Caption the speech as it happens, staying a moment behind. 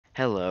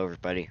Hello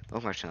everybody,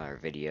 welcome back to another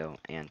video,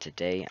 and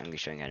today I'm going to be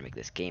showing you how to make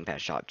this GamePass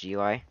shop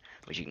GUI,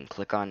 which you can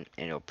click on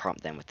and it'll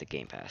prompt them with the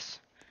Game Pass.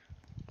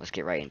 Let's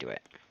get right into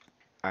it.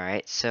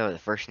 Alright, so the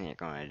first thing you're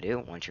going to do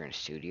once you're in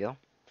Studio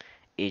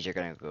is you're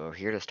going to go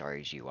here to start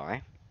a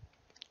GUI,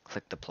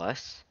 click the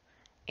plus,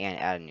 and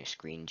add a new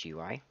screen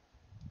GUI.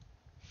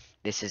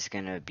 This is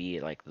going to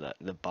be like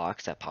the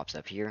box that pops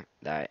up here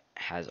that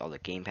has all the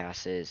Game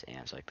Passes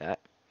and stuff like that.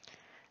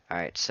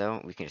 Alright,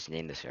 so we can just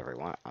name this whatever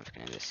we want. I'm just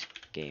going to name this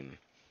Game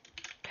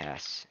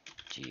Pass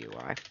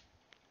GUI.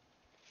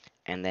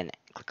 And then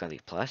click on the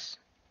plus,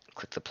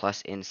 click the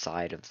plus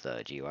inside of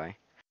the GUI,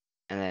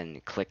 and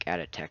then click add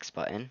a text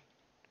button.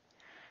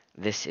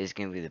 This is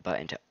going to be the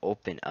button to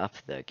open up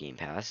the Game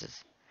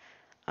Passes.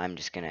 I'm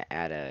just going to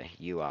add a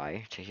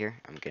UI to here.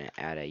 I'm going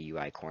to add a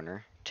UI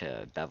corner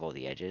to bevel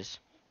the edges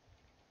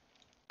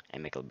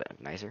and make it a little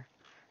bit nicer.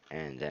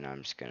 And then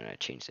I'm just going to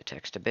change the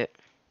text a bit.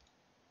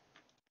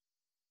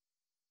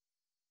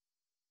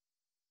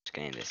 Just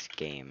going to name this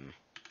Game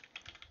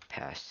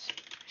Pass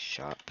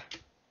Shop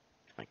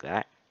like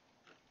that.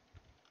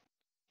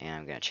 And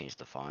I'm going to change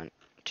the font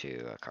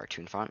to a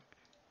cartoon font.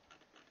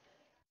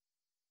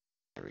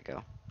 There we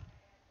go.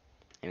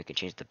 And we can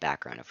change the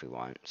background if we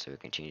want, so we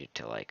can change it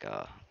to like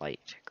a light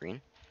green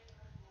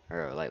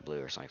or a light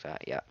blue or something like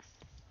that. Yeah,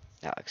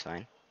 that looks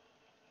fine.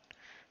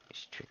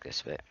 Let's tweak this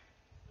a bit.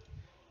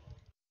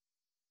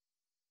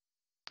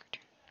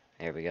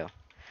 There we go.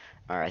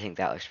 Alright, I think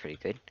that looks pretty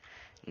good.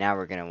 Now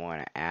we're going to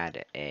want to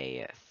add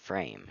a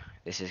frame.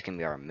 This is going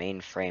to be our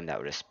main frame that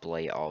will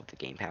display all of the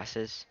Game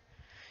Passes.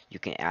 You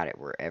can add it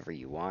wherever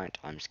you want.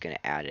 I'm just going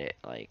to add it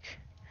like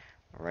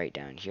right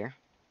down here.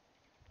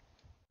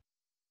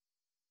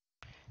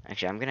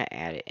 Actually, I'm going to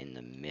add it in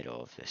the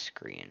middle of the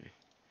screen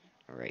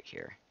right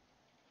here.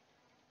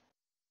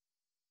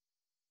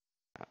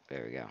 Oh,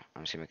 there we go.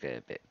 I'm just going to make it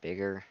a bit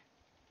bigger.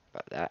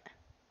 About that.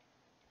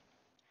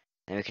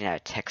 Then we can add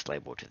a text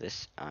label to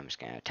this. I'm just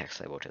going to add a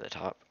text label to the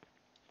top.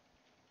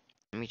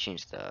 Let me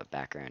change the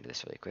background to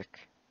this really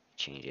quick.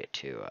 Change it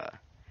to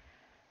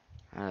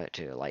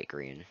light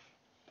green.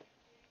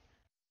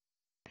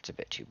 It's a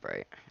bit too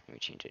bright. Let me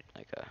change it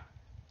like a...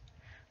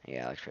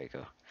 Yeah, that looks pretty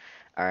cool.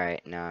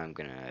 Alright, now I'm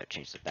going to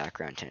change the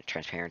background to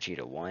transparency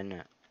to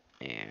 1.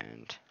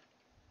 And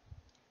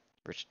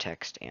rich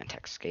text and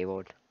text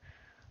scaled.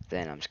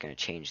 Then I'm just going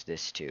to change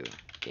this to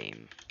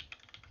Game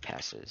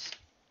Passes.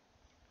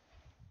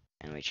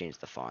 And we change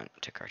the font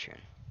to cartoon.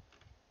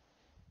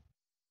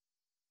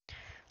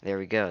 There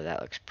we go.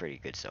 That looks pretty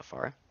good so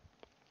far.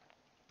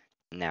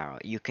 Now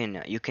you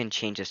can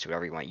change this to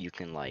whatever you want. You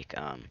can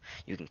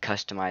you can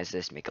customize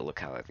this, make it look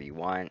however you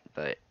want,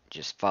 but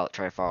just try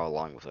to follow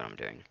along with what I'm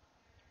doing.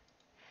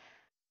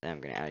 Then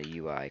I'm gonna add a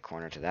UI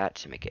corner to that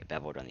to make it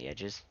beveled on the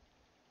edges.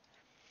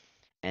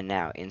 And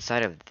now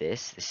inside of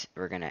this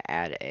we're gonna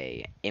add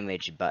a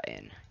image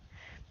button.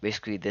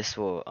 Basically this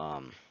will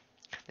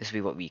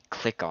be what we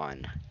click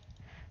on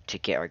to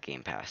get our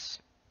Game Pass.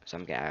 So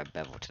I'm gonna add a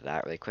bevel to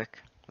that really quick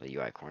with a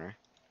UI corner.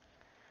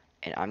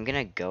 And I'm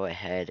gonna go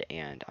ahead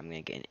and I'm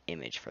gonna get an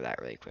image for that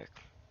really quick.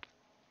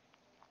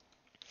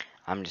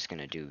 I'm just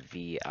gonna do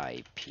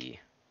VIP.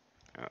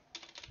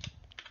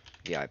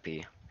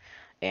 VIP.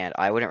 And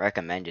I wouldn't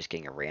recommend just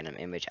getting a random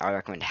image. I would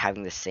recommend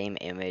having the same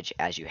image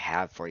as you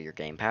have for your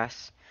Game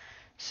Pass.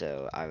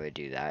 So I would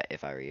do that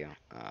if I were you.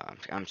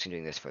 I'm just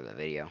doing this for the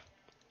video.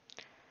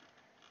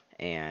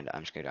 And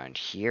I'm just going to go down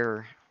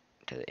here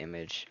to the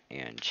image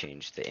and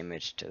change the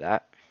image to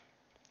that.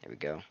 There we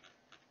go.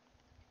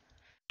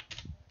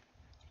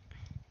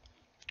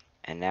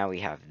 And now we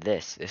have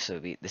this.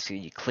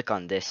 You click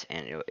on this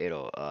and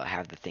it'll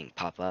have the thing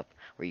pop up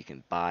where you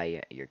can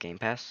buy your Game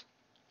Pass.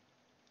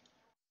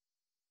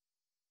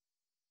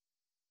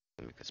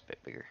 Let me make this a bit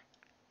bigger.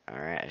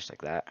 Alright, just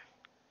like that.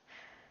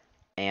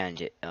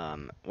 And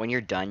when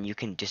you're done, you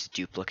can just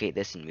duplicate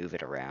this and move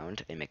it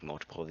around and make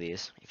multiple of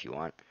these if you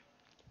want.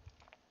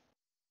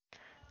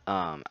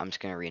 I'm just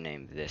gonna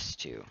rename this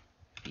to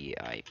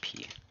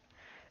VIP.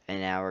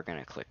 And now we're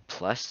gonna click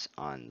plus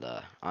on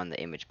the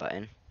image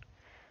button,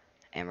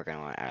 and we're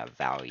gonna want to add a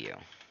value.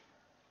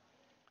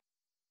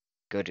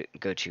 Go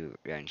to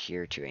down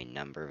here to a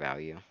number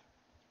value,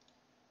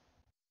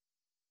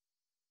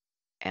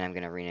 and I'm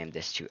gonna rename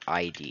this to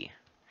ID.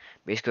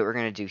 Basically, what we're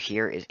gonna do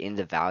here is in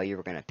the value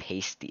we're gonna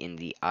paste in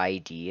the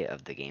ID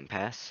of the Game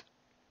Pass.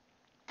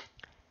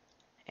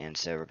 And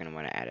so we're going to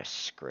want to add a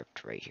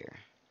script right here.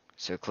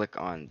 So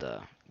click on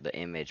the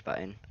image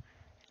button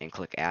and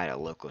click add a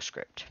local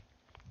script.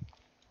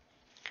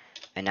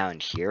 And now in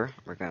here,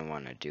 we're going to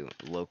want to do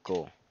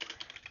local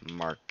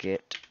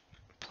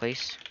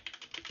marketplace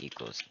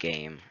equals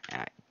game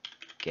at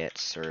get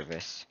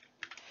service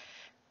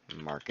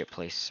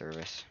marketplace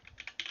service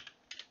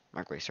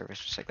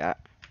just like that.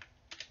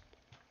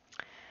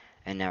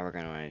 And now we're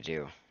going to want to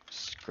do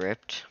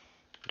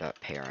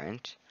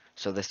script.parent.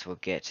 So this will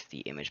get the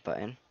image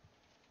button.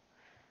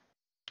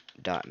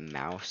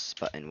 Mouse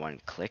button one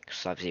click.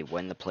 So obviously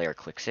when the player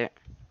clicks it,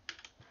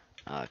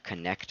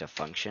 connect a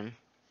function,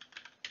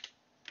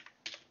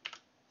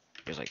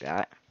 just like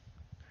that.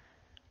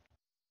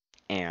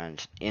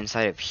 And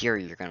inside of here,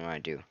 you're going to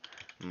want to do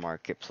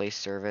marketplace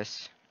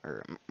service,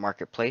 or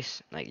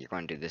marketplace, like you're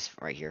going to do this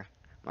right here,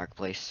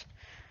 marketplace.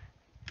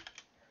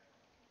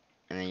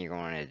 And then you're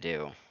going to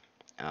do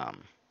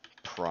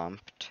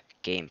prompt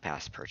Game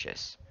Pass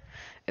purchase.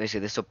 And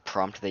basically, this will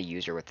prompt the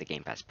user with the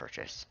Game Pass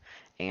purchase.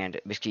 And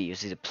basically, you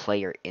see the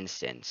player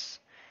instance.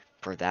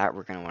 For that,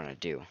 we're going to want to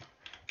do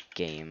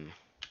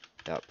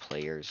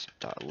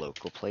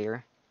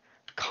game.players.localPlayer,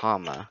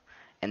 comma,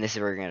 and this is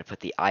where we're going to put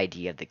the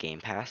ID of the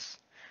Game Pass.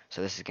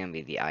 So this is going to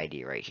be the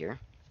ID right here.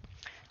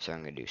 So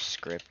I'm going to do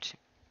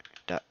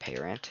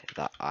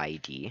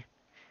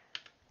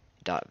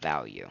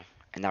script.parent.id.value,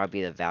 and that'll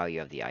be the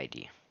value of the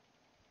ID.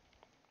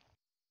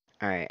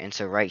 Alright, and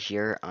so right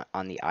here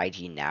on the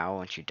ID now,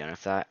 once you're done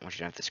with that, once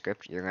you're done with the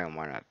script, you're going to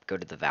want to go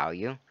to the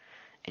value, and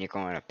you're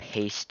going to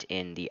paste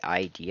in the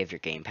ID of your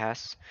Game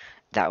Pass.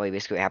 That way,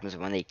 basically what happens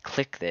when they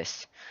click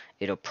this,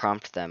 it'll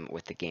prompt them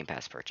with the Game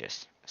Pass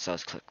purchase. So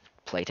let's click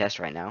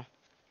playtest right now.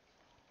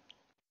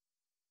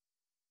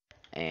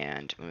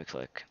 And when we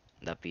click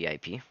the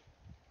VIP,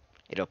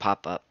 it'll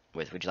pop up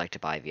with, would you like to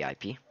buy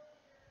VIP?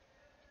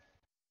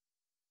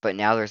 But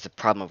now there's the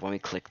problem of when we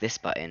click this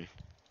button,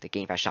 the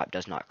Game Pass shop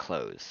does not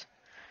close.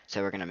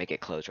 So we're going to make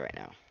it close right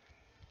now.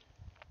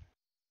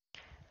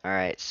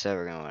 Alright, so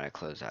we're going to want to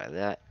close out of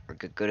that. We're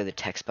going to go to the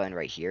text button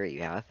right here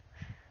you have.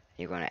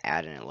 You're going to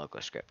add in a local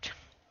script.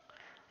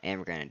 And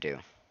we're going to do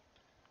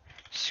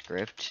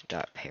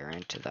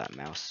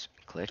script.parent.mouse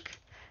click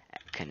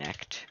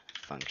connect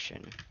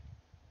function.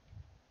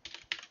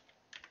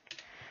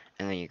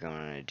 And then you're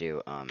going to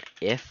do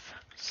if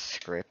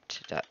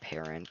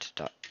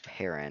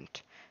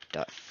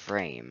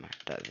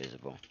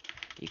script.parent.parent.frame.visible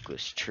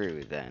equals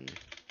true, then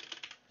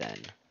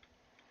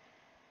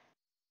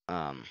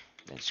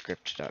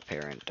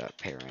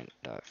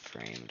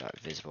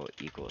script.parent.parent.frame.visible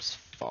equals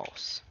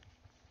false.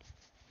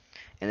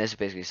 And this will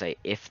basically say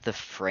if the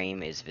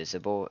frame is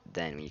visible,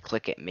 then when you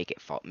click it, make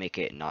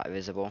it not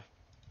visible.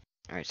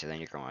 Alright, so then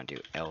you're going to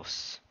do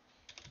else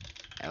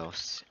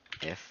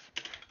if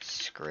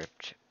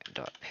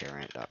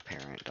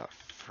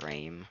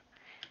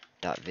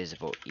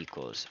script.parent.parent.frame.visible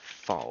equals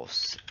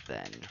false,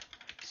 then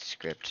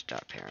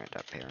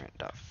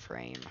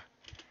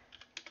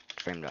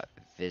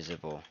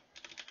script.parent.parent.frame.visible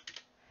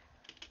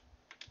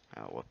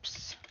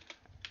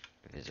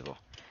visible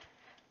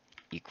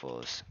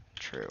equals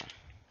true.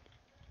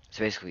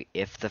 So basically,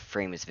 if the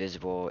frame is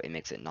visible, it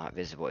makes it not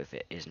visible. If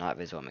it is not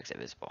visible, it makes it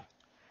visible.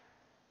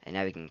 And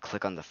now we can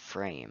click on the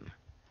frame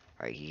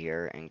right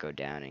here and go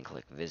down and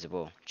click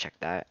visible. Check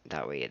that.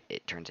 That way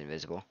it turns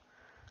invisible.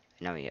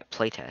 And now we get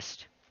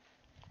playtest.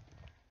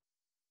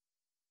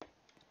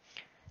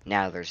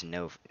 Now there's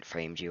no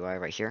frame GUI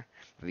right here.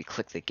 If we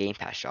click the Game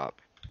Pass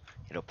shop,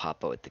 it'll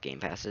pop out with the Game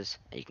Passes.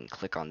 And you can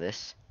click on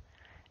this,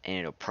 and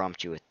it'll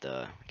prompt you with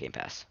the Game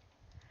Pass.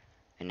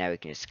 And now we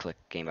can just click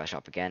Game Pass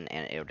shop again,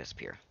 and it'll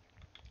disappear.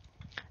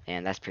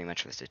 And that's pretty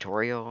much for this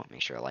tutorial.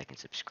 Make sure to like and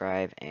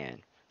subscribe,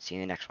 and see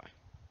you in the next one.